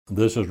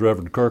This is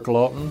Reverend Kirk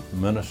Lawton,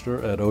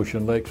 minister at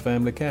Ocean Lakes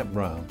Family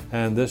Campground,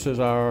 and this is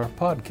our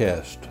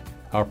podcast.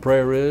 Our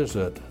prayer is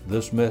that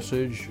this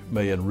message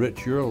may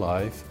enrich your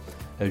life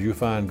as you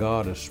find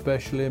God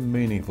especially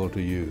meaningful to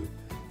you.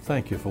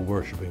 Thank you for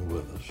worshiping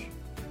with us.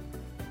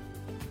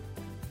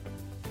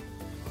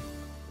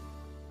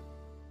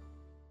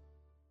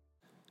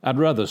 I'd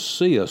rather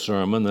see a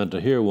sermon than to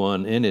hear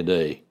one any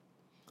day.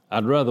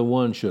 I'd rather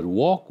one should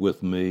walk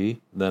with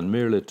me than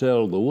merely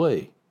tell the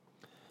way.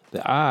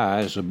 The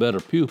eye is a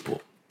better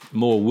pupil,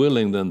 more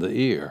willing than the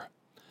ear.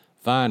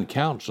 Fine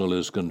counsel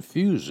is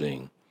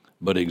confusing,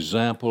 but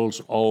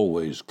examples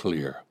always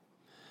clear.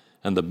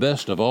 And the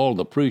best of all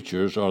the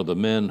preachers are the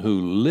men who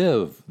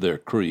live their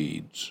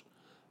creeds,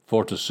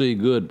 for to see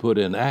good put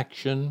in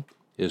action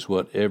is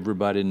what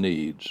everybody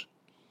needs.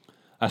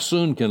 I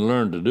soon can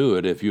learn to do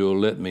it if you'll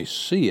let me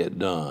see it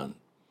done.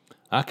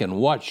 I can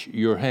watch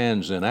your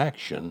hands in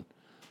action,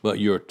 but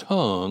your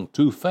tongue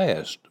too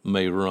fast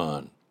may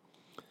run.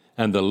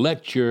 And the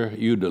lecture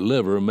you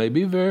deliver may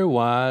be very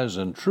wise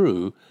and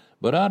true,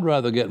 but I'd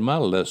rather get my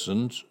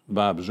lessons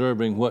by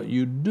observing what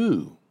you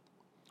do.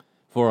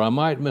 For I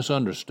might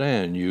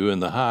misunderstand you in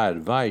the high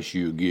advice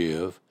you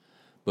give,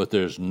 but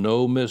there's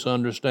no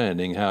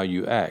misunderstanding how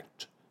you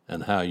act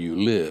and how you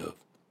live.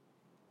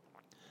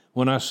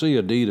 When I see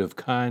a deed of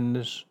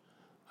kindness,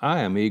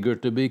 I am eager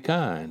to be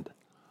kind.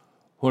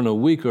 When a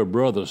weaker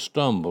brother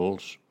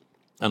stumbles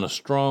and a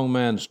strong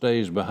man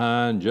stays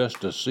behind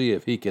just to see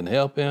if he can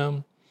help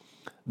him,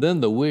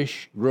 then the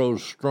wish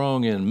grows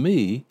strong in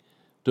me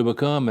to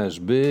become as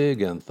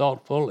big and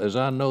thoughtful as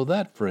I know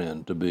that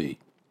friend to be.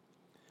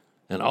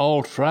 And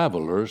all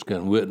travelers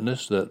can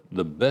witness that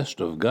the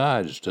best of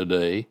guides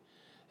today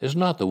is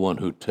not the one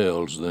who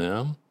tells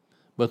them,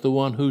 but the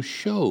one who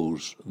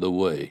shows the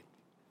way.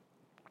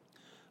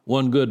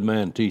 One good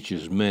man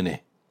teaches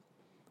many.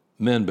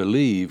 Men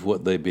believe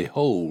what they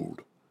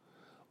behold.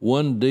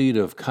 One deed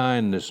of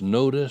kindness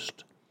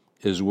noticed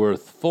is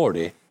worth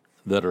 40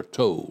 that are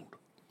told.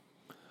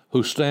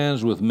 Who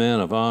stands with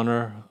men of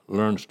honor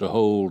learns to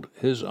hold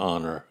his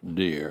honor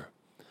dear.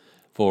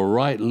 For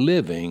right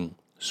living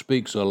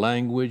speaks a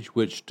language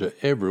which to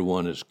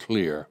everyone is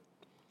clear.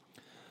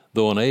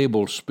 Though an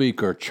able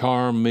speaker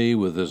charm me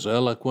with his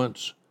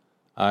eloquence,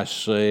 I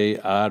say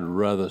I'd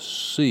rather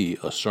see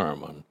a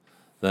sermon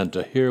than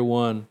to hear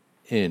one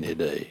any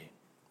day.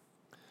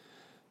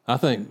 I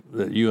think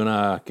that you and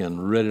I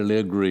can readily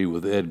agree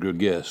with Edgar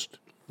Guest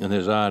and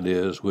his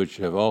ideas, which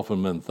have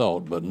often been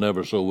thought but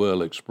never so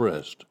well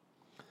expressed.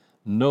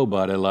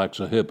 Nobody likes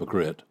a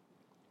hypocrite,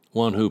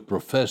 one who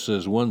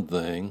professes one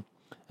thing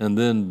and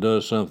then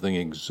does something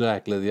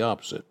exactly the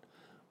opposite.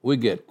 We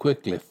get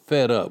quickly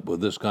fed up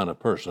with this kind of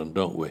person,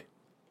 don't we?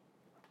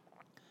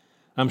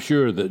 I'm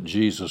sure that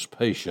Jesus'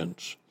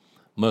 patience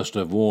must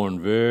have worn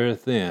very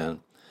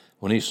thin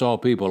when he saw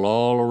people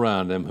all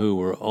around him who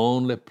were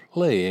only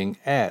playing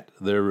at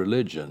their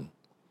religion.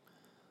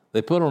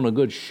 They put on a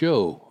good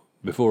show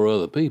before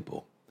other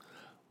people,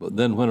 but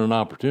then when an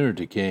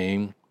opportunity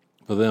came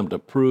for them to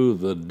prove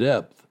the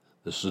depth,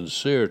 the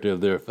sincerity of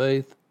their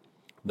faith,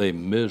 they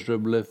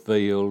miserably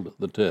failed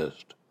the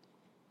test.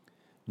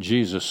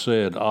 Jesus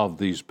said of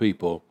these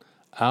people,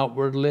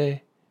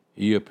 "Outwardly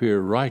ye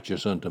appear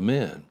righteous unto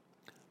men,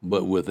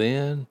 but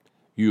within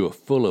you are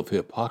full of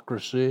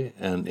hypocrisy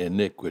and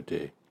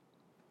iniquity."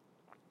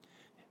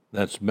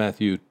 That's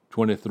Matthew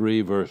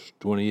 23, verse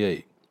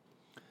 28.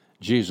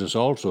 Jesus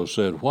also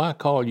said, "Why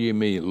call ye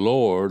me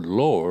Lord,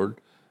 Lord,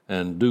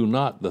 and do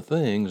not the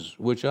things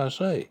which I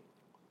say?"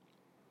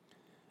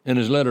 In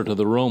his letter to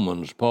the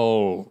Romans,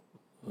 Paul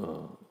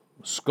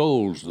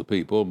scolds the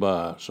people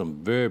by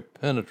some very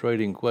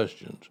penetrating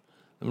questions.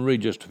 Let me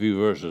read just a few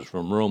verses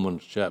from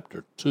Romans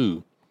chapter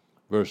 2,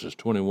 verses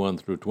 21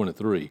 through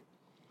 23.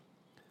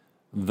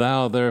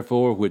 "Thou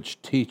therefore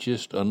which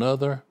teachest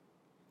another,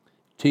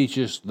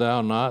 teachest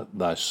thou not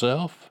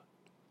thyself?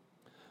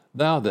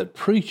 Thou that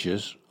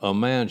preachest a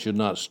man should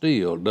not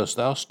steal, dost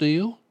thou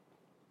steal?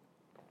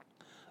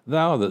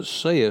 Thou that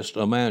sayest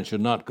a man should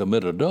not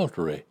commit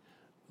adultery,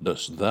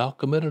 dost thou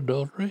commit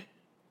adultery?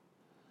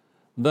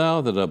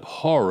 Thou that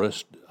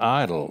abhorrest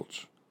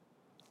idols,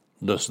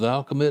 dost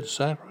thou commit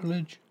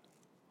sacrilege?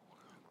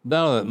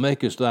 Thou that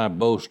makest thy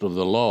boast of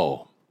the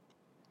law,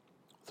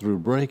 through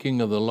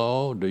breaking of the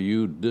law do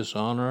you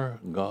dishonor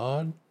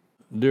God?"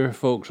 Dear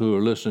folks who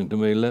are listening to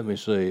me, let me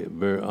say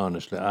very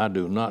honestly, I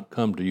do not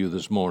come to you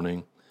this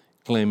morning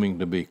claiming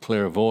to be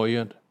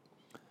clairvoyant.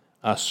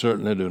 I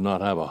certainly do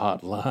not have a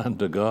hotline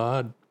to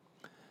God,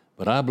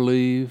 but I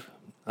believe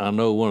I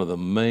know one of the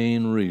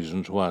main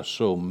reasons why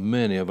so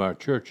many of our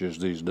churches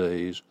these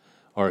days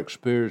are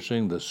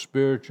experiencing the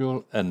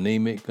spiritual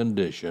anemic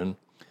condition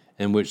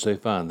in which they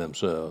find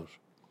themselves.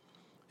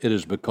 It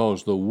is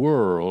because the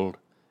world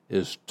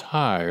is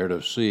tired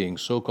of seeing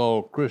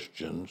so-called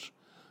Christians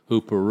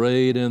who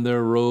parade in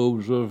their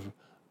robes of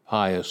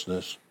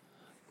piousness,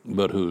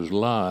 but whose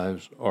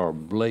lives are a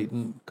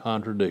blatant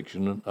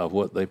contradiction of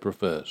what they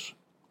profess.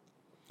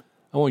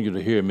 I want you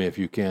to hear me, if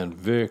you can,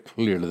 very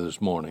clearly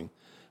this morning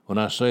when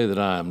I say that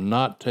I am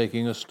not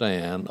taking a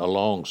stand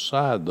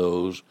alongside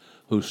those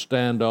who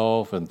stand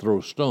off and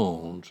throw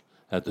stones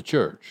at the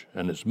church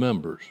and its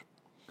members,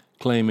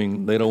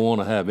 claiming they don't want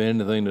to have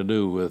anything to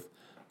do with,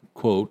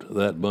 quote,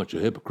 that bunch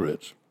of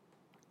hypocrites.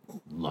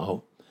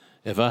 No.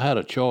 If I had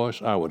a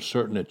choice, I would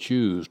certainly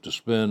choose to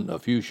spend a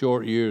few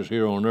short years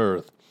here on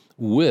earth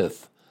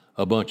with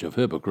a bunch of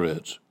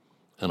hypocrites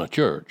and a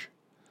church,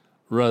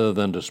 rather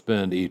than to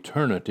spend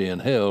eternity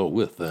in hell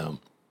with them.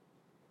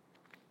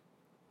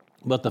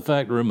 But the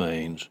fact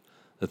remains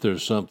that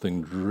there's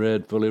something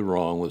dreadfully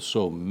wrong with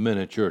so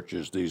many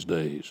churches these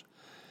days.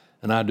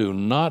 And I do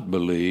not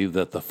believe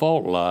that the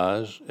fault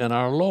lies in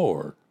our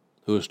Lord,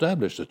 who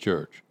established the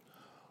church.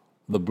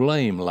 The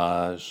blame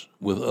lies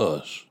with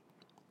us.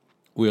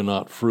 We are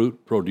not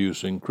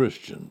fruit-producing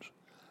Christians.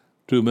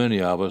 Too many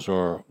of us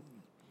are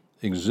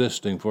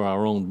existing for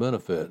our own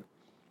benefit.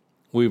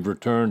 We've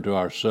returned to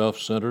our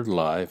self-centered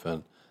life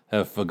and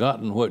have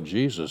forgotten what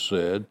Jesus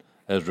said,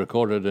 as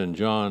recorded in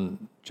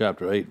John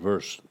chapter 8,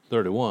 verse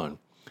 31.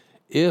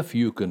 If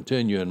you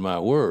continue in my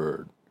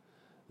word,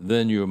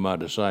 then you're my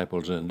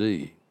disciples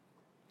indeed.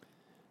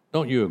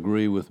 Don't you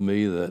agree with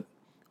me that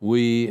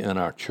we and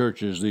our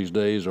churches these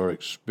days are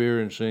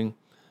experiencing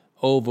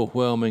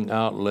overwhelming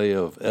outlay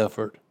of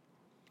effort,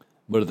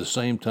 but at the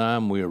same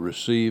time we are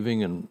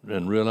receiving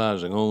and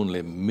realizing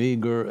only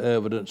meager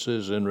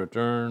evidences in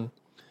return,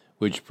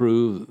 which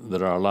prove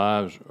that our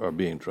lives are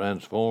being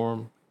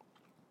transformed?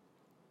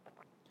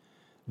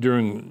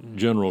 During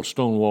General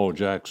Stonewall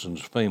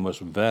Jackson's famous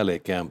Valley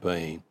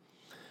Campaign,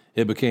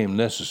 it became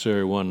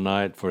necessary one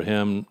night for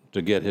him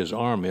to get his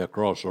army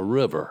across a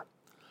river.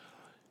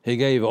 He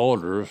gave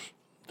orders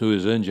to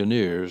his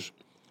engineers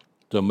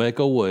to make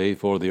a way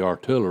for the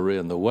artillery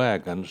and the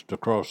wagons to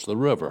cross the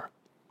river.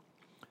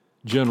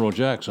 General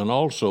Jackson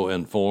also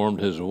informed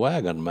his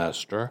wagon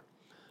master,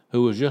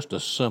 who was just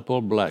a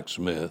simple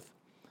blacksmith,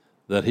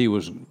 that he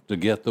was to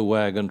get the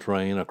wagon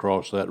train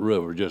across that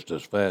river just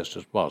as fast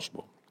as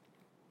possible.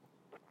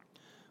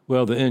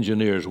 Well, the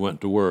engineers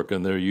went to work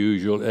in their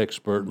usual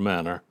expert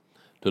manner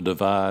to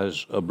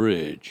devise a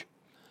bridge.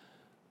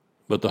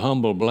 But the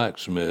humble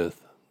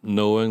blacksmith,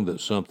 knowing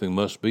that something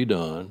must be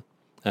done,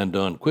 and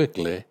done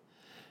quickly,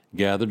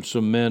 gathered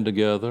some men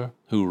together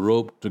who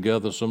roped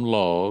together some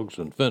logs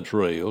and fence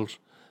rails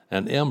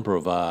and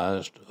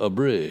improvised a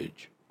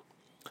bridge.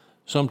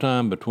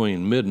 Sometime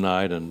between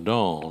midnight and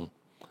dawn,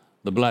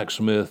 the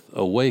blacksmith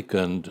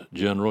awakened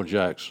General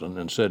Jackson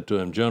and said to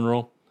him,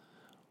 "General,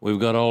 we've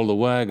got all the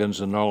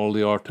wagons and all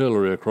the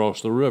artillery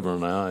across the river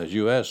now, as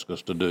you asked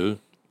us to do."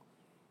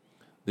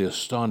 The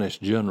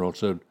astonished general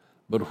said,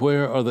 "But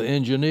where are the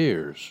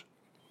engineers?"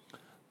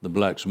 The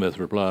blacksmith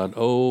replied,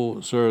 "Oh,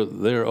 sir,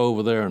 they're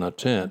over there in a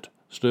tent,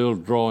 still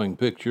drawing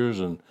pictures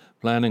and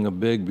planning a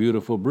big,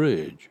 beautiful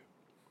bridge."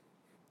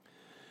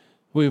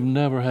 We've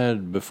never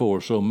had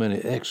before so many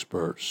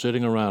experts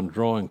sitting around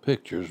drawing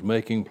pictures,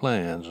 making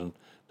plans, and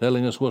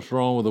telling us what's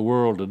wrong with the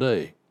world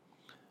today.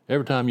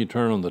 Every time you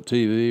turn on the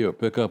TV or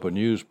pick up a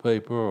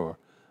newspaper or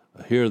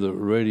hear the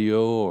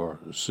radio or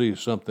see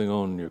something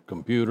on your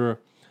computer,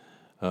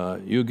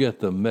 you get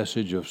the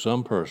message of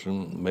some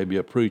person, maybe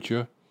a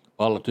preacher,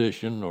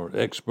 politician, or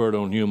expert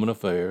on human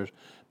affairs,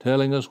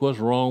 telling us what's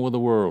wrong with the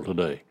world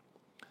today.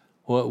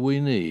 What we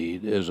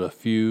need is a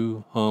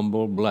few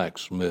humble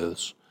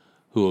blacksmiths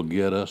who will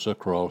get us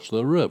across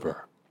the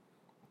river.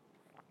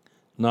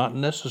 Not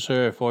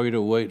necessary for you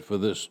to wait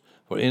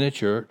for any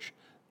church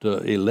to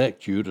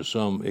elect you to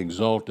some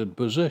exalted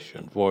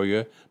position, for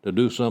you to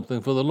do something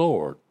for the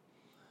Lord.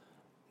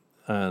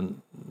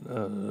 And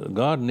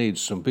God needs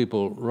some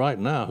people right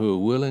now who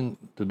are willing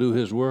to do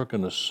his work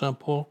in a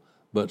simple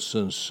but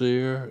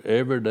sincere,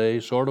 everyday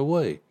sort of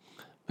way.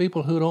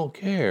 People who don't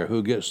care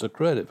who gets the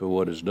credit for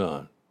what is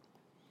done.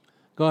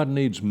 God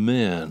needs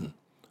men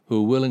who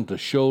are willing to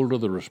shoulder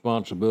the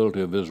responsibility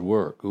of his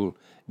work, who will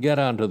get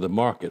out into the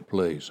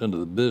marketplace, into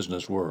the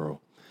business world,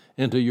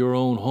 into your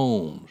own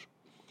homes,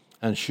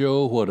 and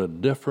show what a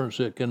difference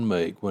it can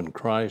make when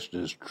Christ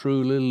is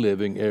truly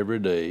living every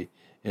day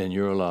in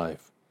your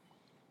life.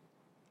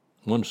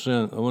 One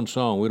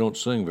song we don't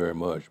sing very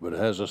much, but it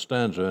has a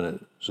stanza in it.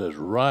 It says,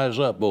 "Rise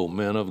up, O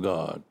men of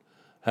God,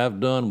 have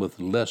done with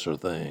lesser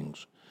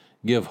things.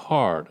 Give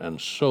heart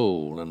and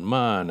soul and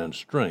mind and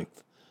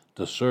strength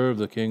to serve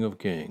the King of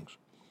Kings.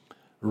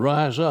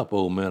 Rise up,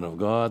 O men of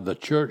God, the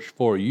church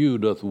for you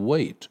doth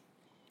wait,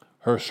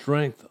 her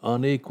strength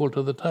unequal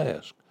to the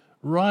task.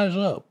 Rise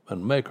up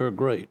and make her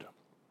great."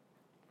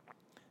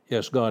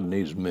 Yes, God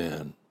needs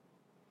men.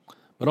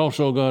 But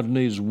also God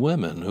needs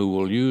women who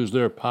will use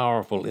their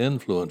powerful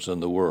influence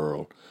in the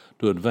world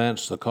to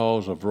advance the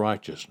cause of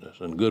righteousness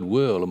and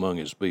goodwill among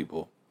his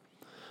people.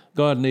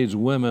 God needs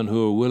women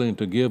who are willing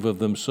to give of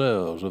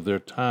themselves, of their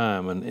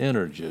time and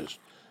energies,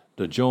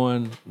 to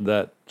join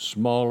that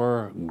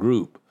smaller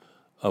group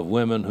of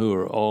women who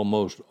are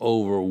almost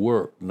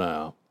overworked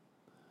now,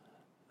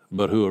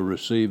 but who are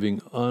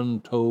receiving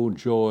untold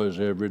joys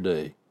every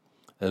day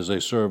as they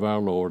serve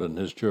our Lord and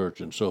his church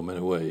in so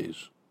many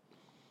ways.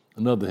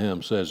 Another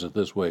hymn says it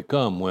this way,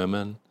 "Come,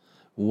 women,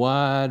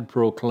 wide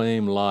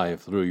proclaim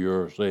life through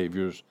your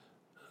Savior's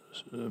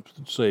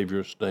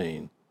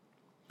stain.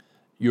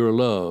 Your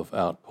love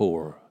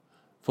outpour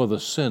for the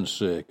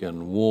sin-sick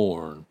and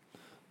worn,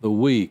 the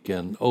weak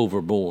and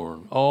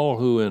overborne, all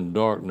who in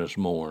darkness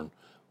mourn.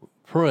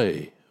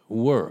 Pray,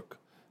 work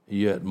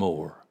yet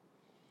more.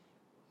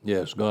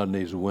 Yes, God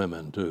needs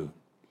women too.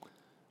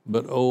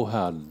 But oh,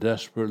 how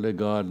desperately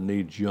God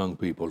needs young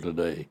people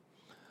today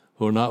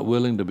who are not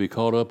willing to be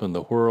caught up in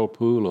the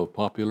whirlpool of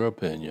popular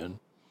opinion,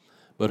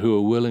 but who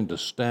are willing to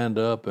stand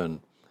up and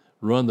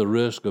run the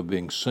risk of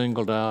being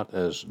singled out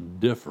as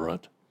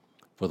different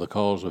for the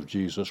cause of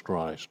Jesus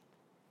Christ.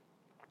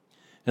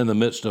 In the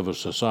midst of a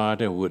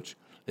society which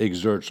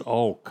exerts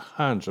all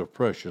kinds of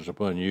pressures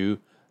upon you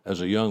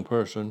as a young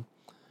person,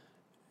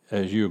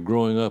 as you're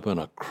growing up in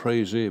a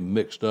crazy,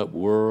 mixed-up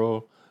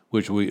world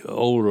which we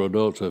older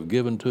adults have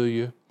given to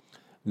you,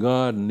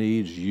 God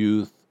needs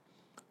youth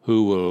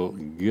who will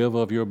give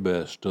of your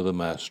best to the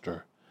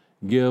Master.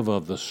 Give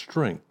of the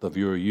strength of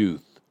your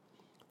youth.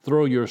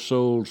 Throw your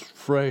soul's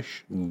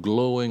fresh,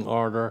 glowing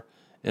ardor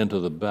into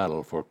the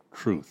battle for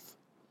truth.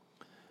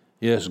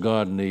 Yes,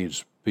 God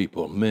needs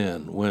people,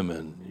 men,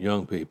 women,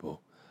 young people,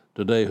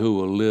 today who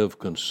will live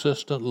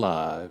consistent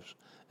lives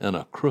in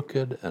a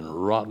crooked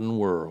and rotten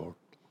world.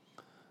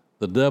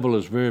 The devil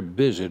is very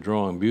busy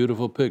drawing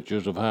beautiful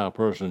pictures of how a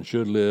person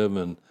should live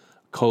in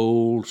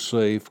cold,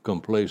 safe,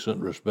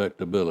 complacent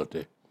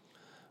respectability.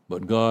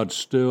 But God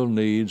still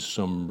needs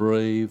some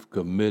brave,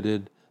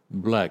 committed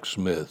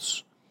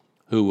blacksmiths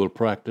who will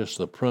practice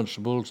the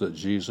principles that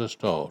Jesus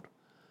taught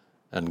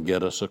and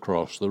get us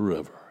across the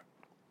river.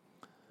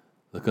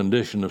 The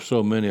condition of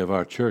so many of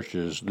our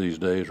churches these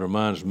days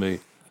reminds me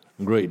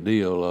a great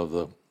deal of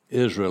the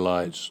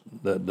Israelites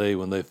that day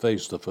when they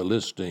faced the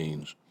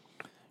Philistines.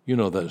 You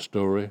know that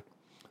story.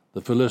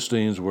 The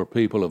Philistines were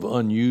people of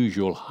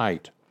unusual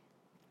height.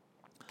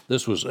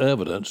 This was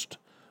evidenced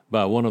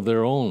by one of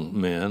their own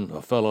men,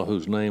 a fellow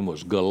whose name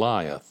was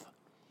Goliath.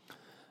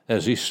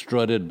 As he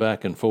strutted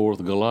back and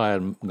forth,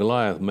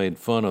 Goliath made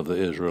fun of the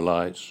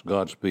Israelites,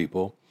 God's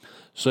people,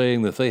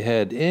 saying that if they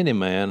had any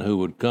man who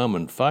would come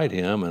and fight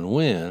him and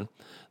win,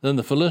 then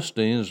the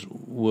Philistines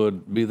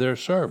would be their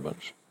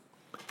servants.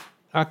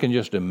 I can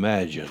just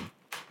imagine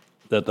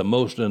that the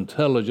most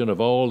intelligent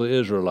of all the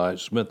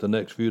Israelites spent the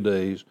next few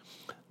days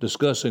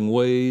discussing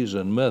ways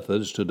and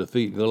methods to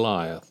defeat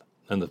Goliath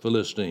and the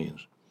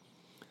Philistines.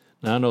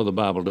 Now, I know the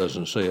Bible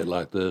doesn't say it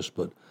like this,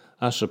 but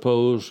I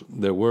suppose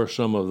there were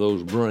some of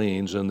those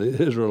brains in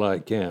the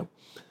Israelite camp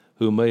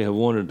who may have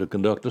wanted to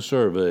conduct a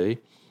survey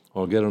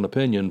or get an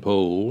opinion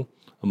poll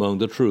among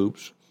the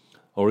troops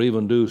or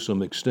even do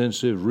some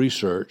extensive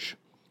research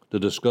to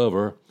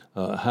discover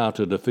how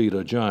to defeat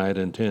a giant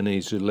in 10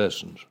 easy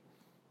lessons.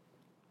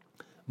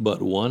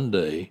 But one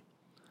day,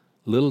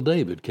 little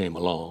David came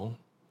along,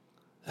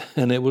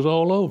 and it was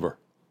all over.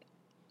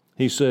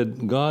 He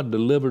said, God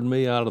delivered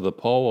me out of the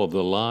paw of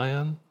the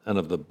lion and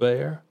of the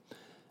bear,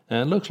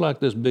 and it looks like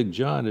this big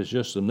giant is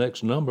just the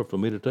next number for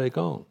me to take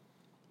on.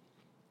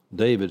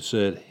 David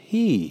said,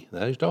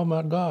 now he's talking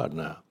about God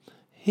now,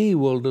 He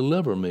will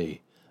deliver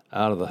me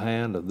out of the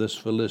hand of this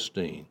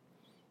Philistine.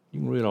 You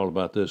can read all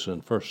about this in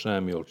 1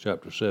 Samuel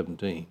chapter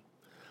 17.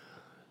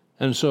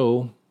 And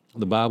so,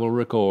 the Bible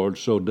records,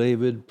 so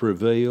David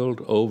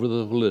prevailed over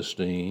the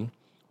Philistine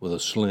with a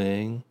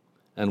sling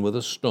and with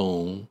a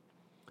stone,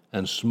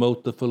 and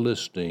smote the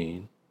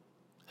Philistine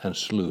and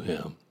slew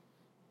him.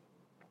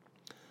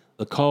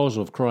 The cause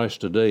of Christ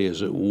today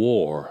is at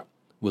war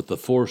with the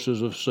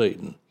forces of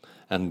Satan,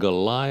 and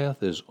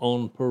Goliath is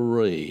on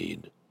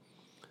parade.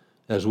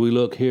 As we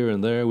look here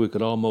and there, we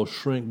could almost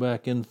shrink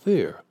back in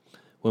fear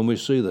when we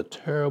see the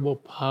terrible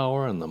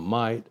power and the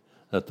might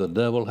that the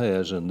devil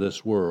has in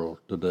this world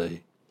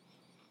today.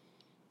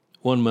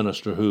 One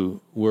minister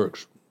who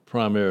works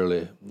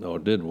primarily, or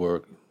did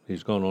work,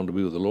 he's gone on to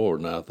be with the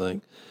Lord now, I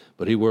think,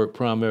 but he worked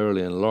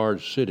primarily in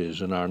large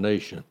cities in our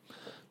nation.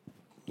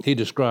 He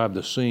described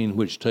the scene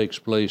which takes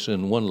place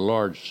in one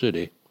large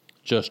city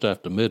just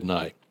after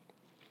midnight.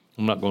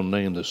 I'm not going to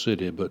name the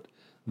city, but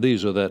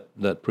these are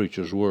that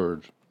preacher's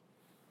words.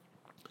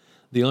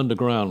 The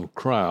underground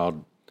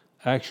crowd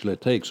actually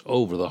takes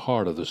over the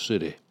heart of the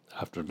city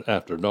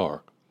after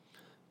dark.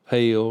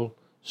 Pale,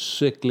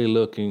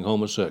 sickly-looking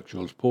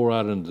homosexuals pour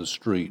out into the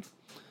street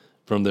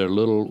from their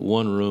little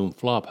one-room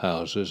flop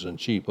houses and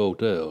cheap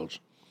hotels.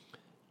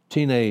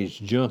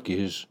 Teenage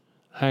junkies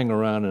hang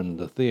around in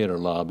the theater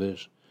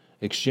lobbies,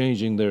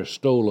 exchanging their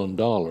stolen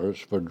dollars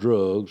for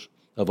drugs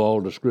of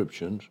all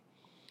descriptions.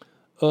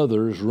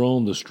 Others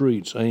roam the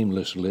streets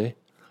aimlessly,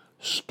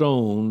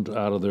 stoned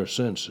out of their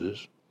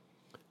senses.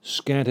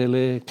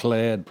 Scantily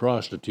clad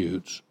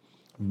prostitutes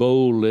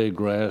boldly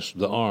grasp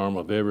the arm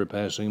of every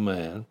passing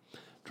man,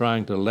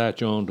 trying to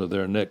latch on to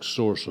their next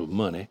source of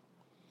money.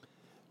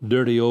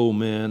 Dirty old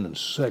men and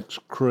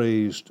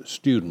sex-crazed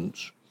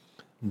students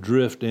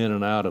drift in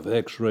and out of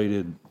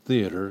X-rated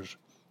theaters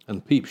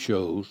and peep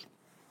shows.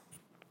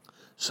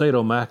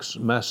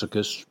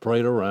 Sadomasochists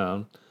parade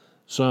around,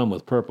 some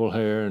with purple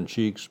hair and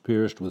cheeks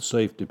pierced with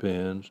safety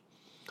pins,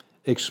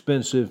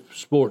 expensive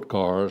sport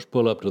cars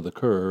pull up to the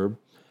curb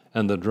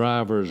and the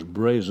drivers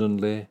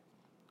brazenly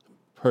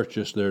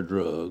purchase their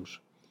drugs.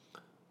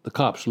 The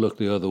cops look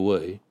the other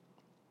way.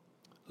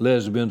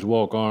 Lesbians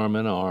walk arm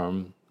in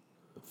arm,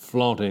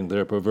 flaunting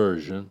their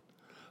perversion.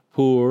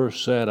 Poor,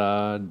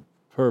 sad-eyed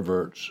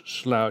perverts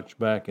slouch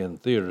back in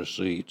theater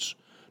seats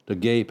to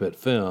gape at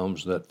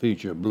films that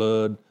feature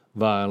blood,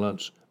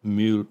 violence,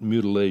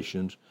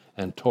 mutilations,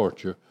 and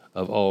torture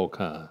of all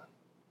kinds.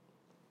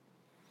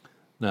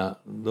 Now,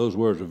 those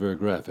words are very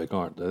graphic,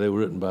 aren't they? They were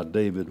written by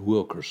David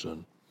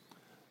Wilkerson.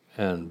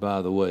 And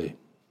by the way,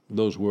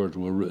 those words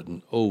were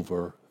written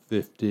over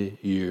 50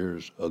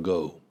 years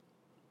ago.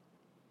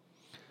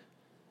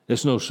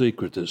 It's no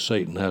secret that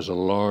Satan has a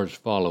large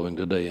following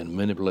today in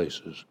many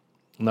places,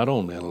 not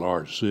only in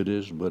large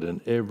cities, but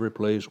in every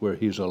place where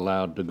he's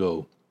allowed to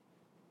go.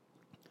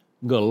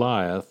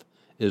 Goliath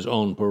is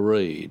on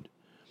parade,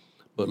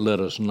 but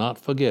let us not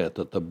forget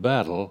that the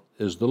battle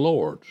is the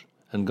Lord's,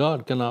 and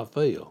God cannot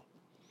fail.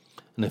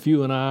 And if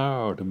you and I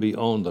are to be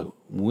on the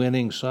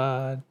winning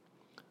side,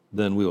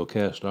 then we will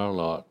cast our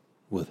lot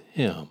with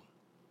him.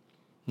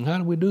 And how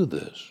do we do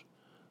this?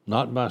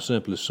 Not by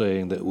simply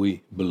saying that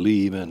we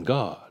believe in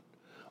God,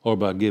 or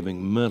by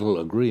giving mental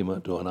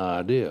agreement to an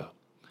idea,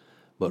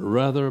 but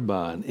rather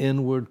by an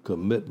inward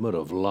commitment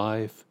of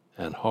life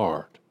and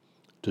heart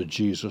to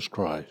Jesus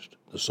Christ,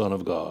 the Son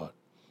of God.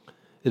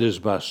 It is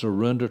by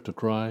surrender to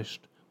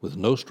Christ with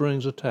no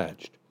strings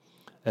attached,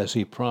 as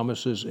he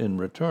promises in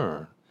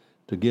return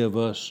to give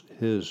us,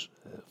 his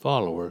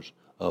followers,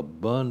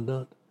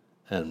 abundant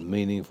and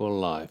meaningful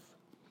life.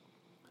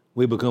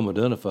 We become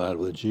identified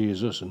with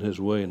Jesus and his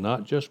way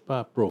not just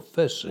by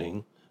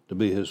professing to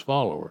be his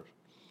followers,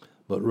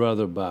 but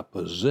rather by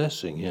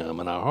possessing him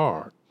in our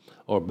heart,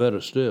 or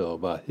better still,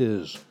 by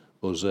his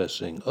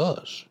possessing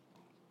us.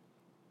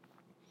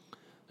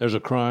 There's a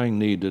crying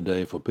need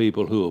today for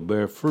people who will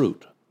bear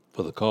fruit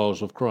for the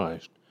cause of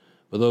Christ,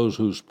 for those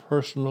whose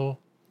personal,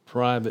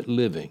 private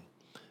living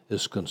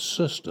is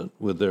consistent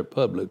with their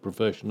public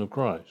profession of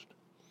Christ.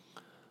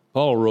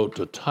 Paul wrote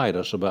to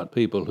Titus about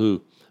people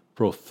who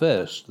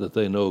profess that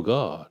they know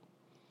God,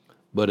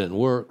 but in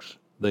works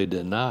they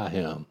deny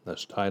him.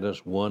 That's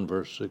Titus 1,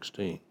 verse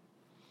 16.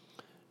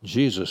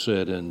 Jesus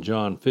said in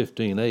John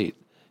 15:8,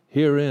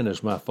 "Herein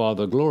is my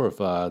Father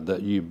glorified,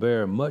 that ye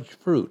bear much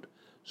fruit,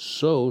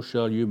 so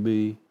shall you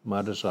be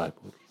my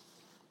disciples."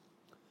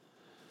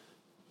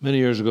 Many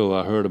years ago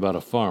I heard about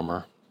a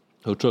farmer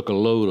who took a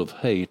load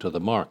of hay to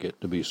the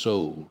market to be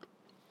sold.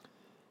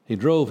 He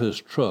drove his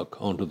truck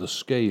onto the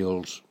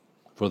scales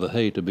for the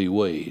hay to be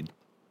weighed,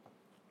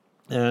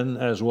 and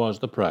as was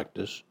the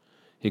practice,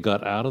 he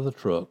got out of the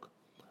truck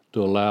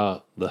to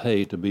allow the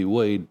hay to be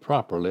weighed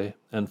properly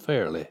and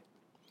fairly.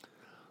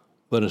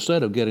 But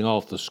instead of getting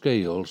off the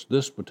scales,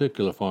 this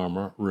particular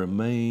farmer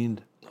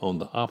remained on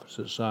the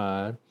opposite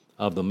side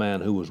of the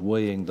man who was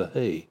weighing the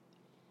hay.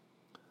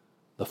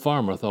 The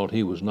farmer thought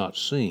he was not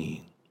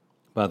seen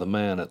by the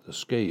man at the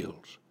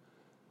scales,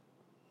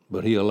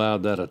 but he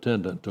allowed that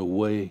attendant to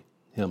weigh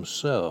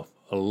himself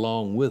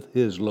along with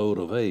his load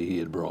of hay he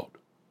had brought.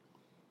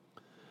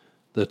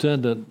 The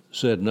attendant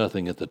said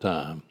nothing at the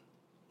time,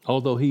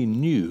 although he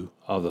knew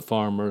of the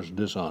farmer's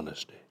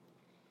dishonesty.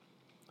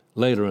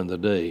 Later in the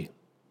day,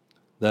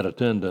 that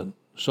attendant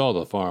saw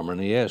the farmer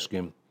and he asked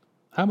him,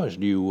 "How much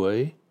do you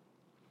weigh?"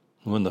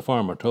 When the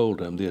farmer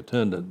told him, the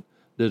attendant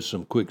did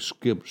some quick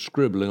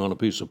scribbling on a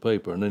piece of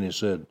paper, and then he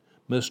said,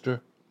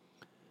 "Mister,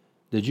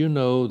 did you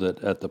know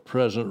that at the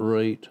present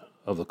rate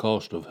of the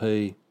cost of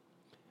hay,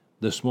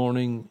 this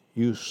morning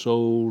you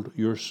sold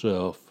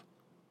yourself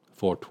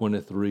for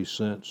 23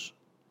 cents?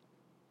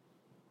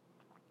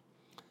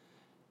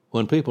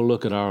 When people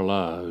look at our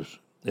lives,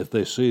 if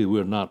they see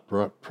we're not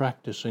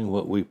practicing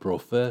what we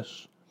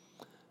profess,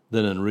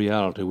 then in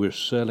reality we're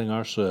selling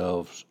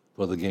ourselves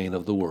for the gain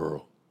of the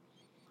world.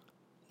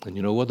 And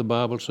you know what the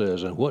Bible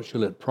says, "And what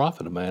shall it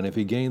profit a man if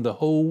he gain the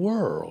whole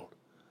world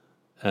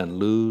and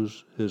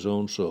lose his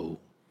own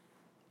soul?"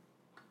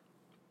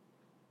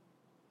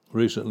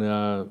 Recently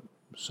I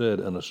said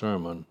in a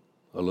sermon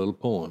a little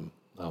poem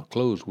I'll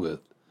close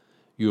with,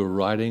 "You're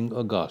writing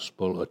a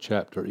gospel, a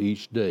chapter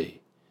each day,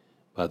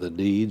 by the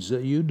deeds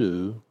that you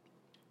do,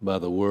 by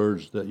the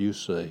words that you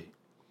say.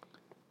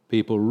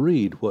 People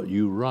read what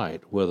you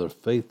write, whether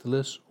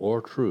faithless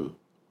or true.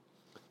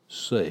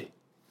 Say,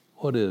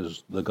 what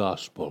is the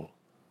gospel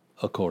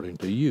according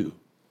to you?"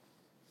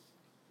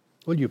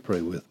 Will you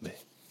pray with me?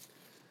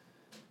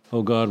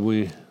 Oh God,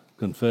 we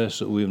confess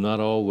that we've not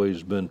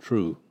always been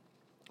true.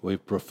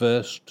 We've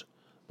professed,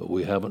 but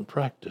we haven't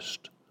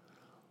practiced.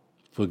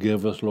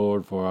 Forgive us,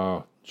 Lord, for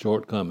our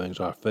shortcomings,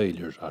 our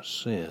failures, our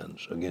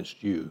sins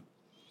against you.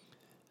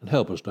 And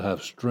help us to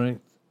have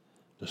strength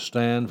to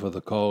stand for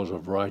the cause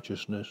of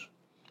righteousness,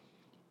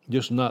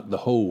 just not the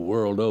whole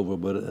world over,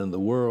 but in the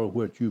world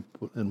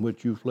in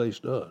which you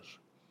placed us.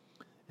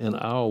 In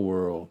our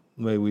world,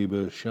 may we be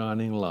a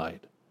shining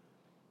light.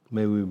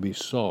 May we be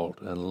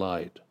salt and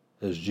light,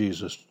 as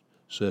Jesus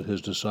said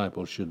his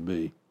disciples should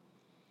be.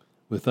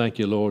 We thank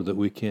you, Lord, that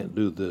we can't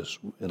do this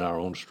in our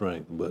own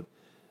strength, but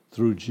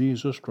through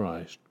Jesus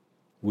Christ,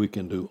 we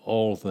can do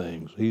all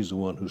things. He's the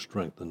one who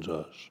strengthens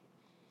us.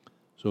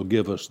 So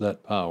give us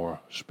that power,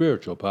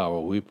 spiritual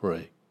power, we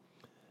pray,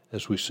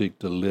 as we seek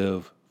to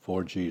live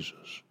for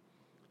Jesus,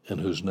 in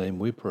whose name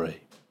we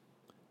pray.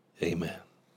 Amen.